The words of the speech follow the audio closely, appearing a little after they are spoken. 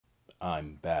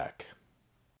I'm back.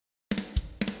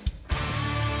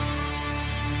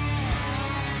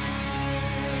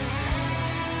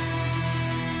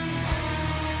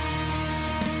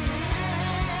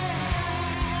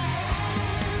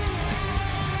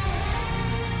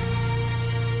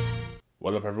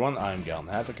 What up, everyone? I'm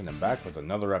Havoc, and I'm back with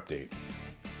another update.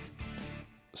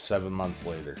 7 months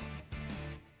later.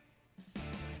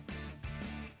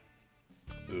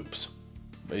 Oops.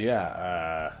 But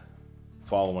yeah,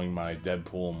 following my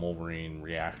Deadpool and Wolverine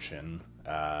reaction,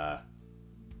 I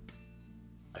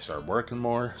started working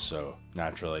more, so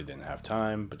naturally I didn't have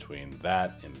time between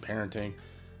that and parenting.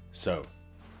 So,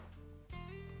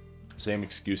 same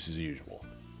excuse as usual.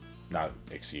 Not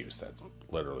excuse, that's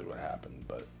literally what happened,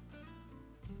 but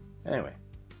anyway,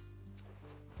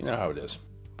 you know how it is.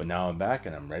 But now I'm back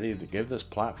and I'm ready to give this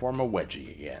platform a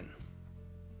wedgie again.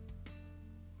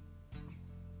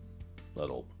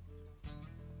 Little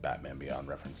Batman Beyond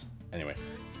reference. Anyway,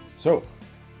 so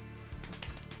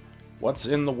what's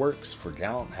in the works for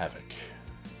Gallant Havoc?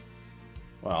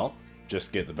 Well,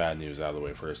 just get the bad news out of the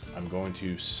way first. I'm going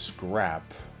to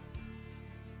scrap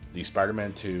the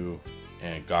Spider-Man 2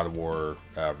 and God of War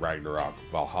Ragnarok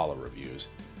Valhalla reviews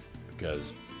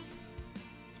because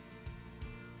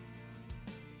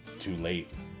it's too late.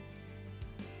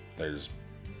 There's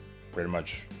pretty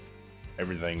much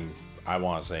everything I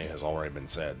want to say has already been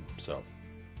said, so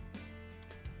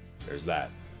there's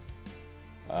that.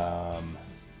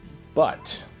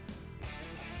 But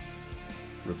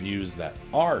reviews that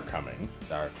are coming,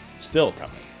 that are still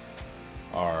coming,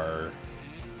 are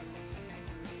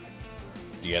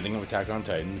the ending of Attack on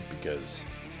Titan, because,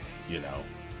 you know,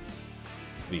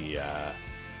 the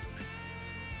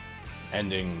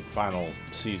ending final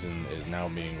season is now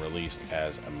being released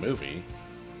as a movie,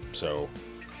 so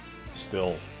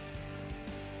still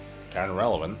kind of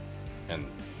relevant, and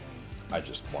I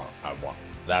want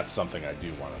that's something I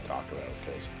do want to talk about,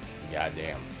 because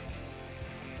goddamn.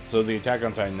 So the Attack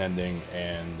on Titan ending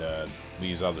and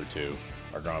these other two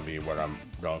are going to be what I'm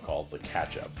going to call the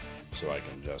catch-up, so I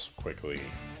can just quickly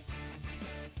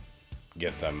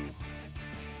get them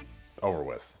over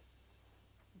with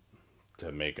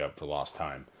to make up for lost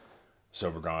time. So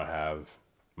we're going to have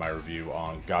my review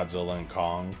on Godzilla and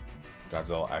Kong,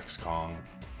 Godzilla X Kong,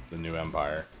 The New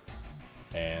Empire,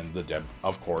 and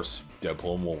of course,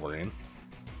 Deadpool and Wolverine.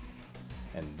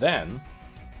 And then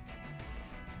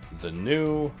the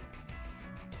new,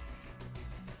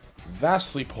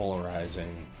 vastly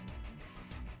polarizing,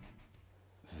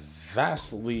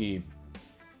 vastly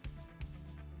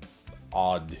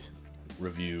odd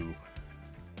review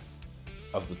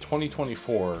of the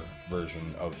 2024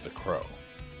 version of The Crow.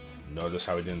 Notice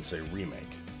how he didn't say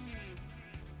remake,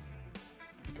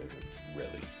 because it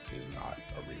really is not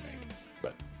a remake.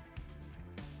 But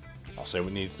I'll say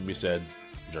what needs to be said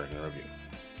during the review.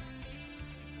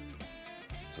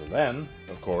 So then,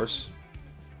 of course,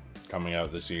 coming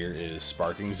out this year is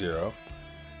Sparking Zero.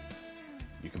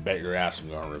 You can bet your ass I'm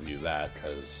going to review that,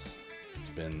 because it's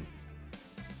been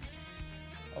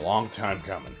a long time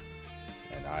coming,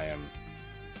 and I am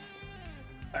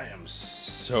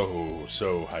so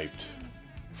hyped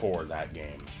for that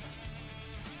game.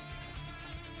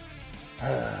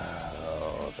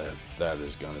 Oh,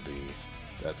 that's gonna be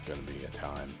a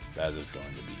time. That is going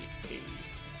to be a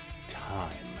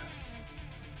time.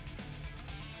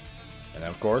 And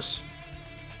of course,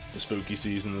 the spooky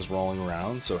season is rolling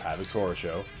around, so Havoc's Horror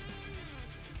Show.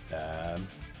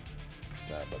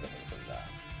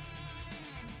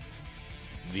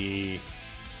 The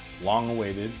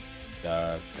long-awaited,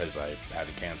 because I had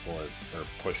to cancel it or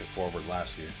push it forward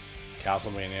last year,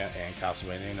 Castlevania and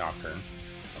Castlevania Nocturne.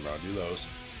 I'm going to do those.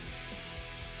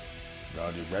 I'm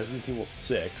going to do Resident Evil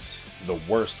 6, the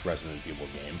worst Resident Evil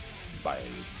game by a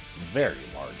very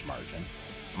large margin.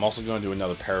 I'm also going to do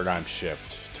another Paradigm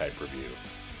Shift type review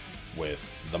with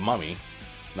The Mummy,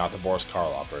 not the Boris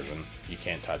Karloff version. You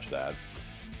can't touch that.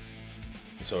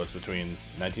 So it's between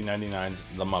 1999's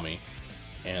The Mummy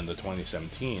and the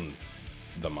 2017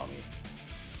 The Mummy.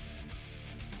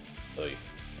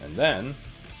 And then,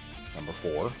 number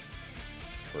 4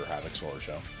 for Havoc's Horror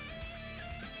Show,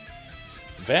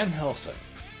 Van Helsing.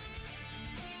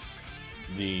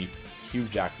 The Hugh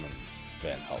Jackman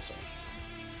Van Helsing.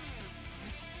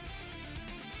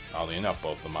 Oddly enough,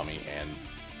 both The Mummy and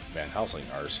Van Helsing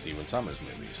are Stephen Sommers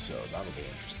movies, so that'll be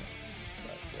interesting.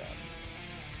 But,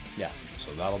 yeah,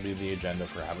 so that'll be the agenda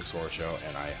for Havoc's Horror Show,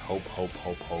 and I hope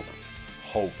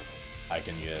I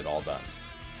can get it all done.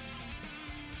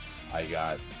 I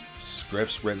got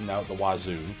scripts written out the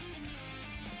wazoo,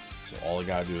 so all I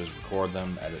gotta do is record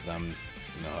them, edit them,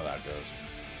 you know how that goes.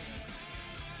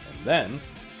 And then,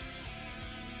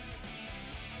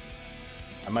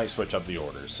 might switch up the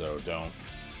order, so don't.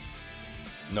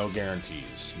 No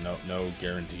guarantees. No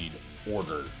guaranteed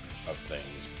order of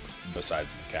things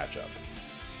besides the catch up.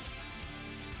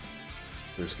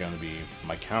 There's going to be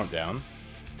my countdown.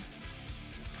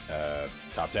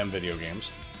 Top 10 video games.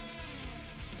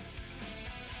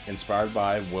 Inspired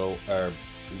by with Hiromu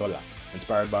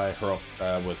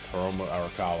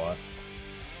Arakawa.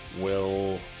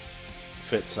 Will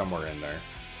fit somewhere in there.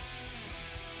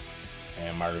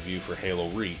 And my review for Halo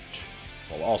Reach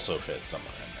will also fit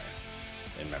somewhere in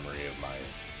there, in memory of my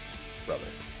brother.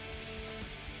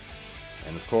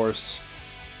 And of course,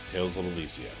 Tales of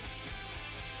Elysia.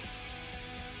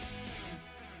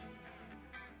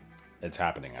 It's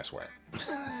happening, I swear.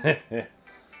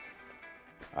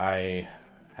 I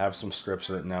have some scripts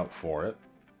written out for it.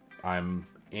 I'm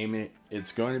aiming...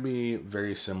 It's going to be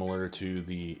very similar to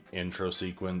the intro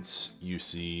sequence you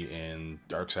see in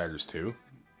Darksiders 2.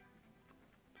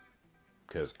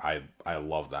 Because I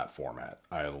love that format.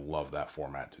 I love that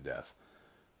format to death.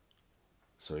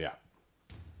 So yeah.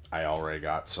 I already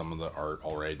got some of the art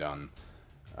already done.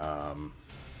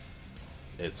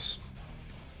 It's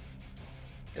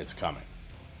coming.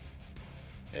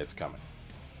 It's coming.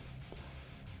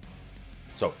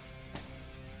 So,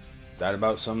 that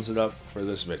about sums it up for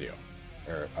this video.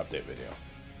 Or update video.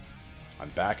 I'm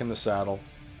back in the saddle.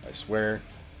 I swear.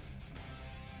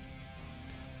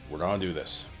 We're gonna do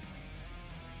this.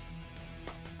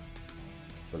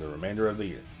 For the remainder of the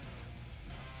year.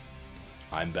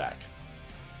 I'm back.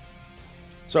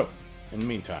 So, in the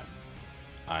meantime,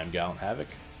 I'm Gallant Havoc,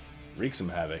 wreak some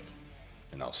havoc,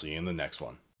 and I'll see you in the next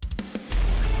one.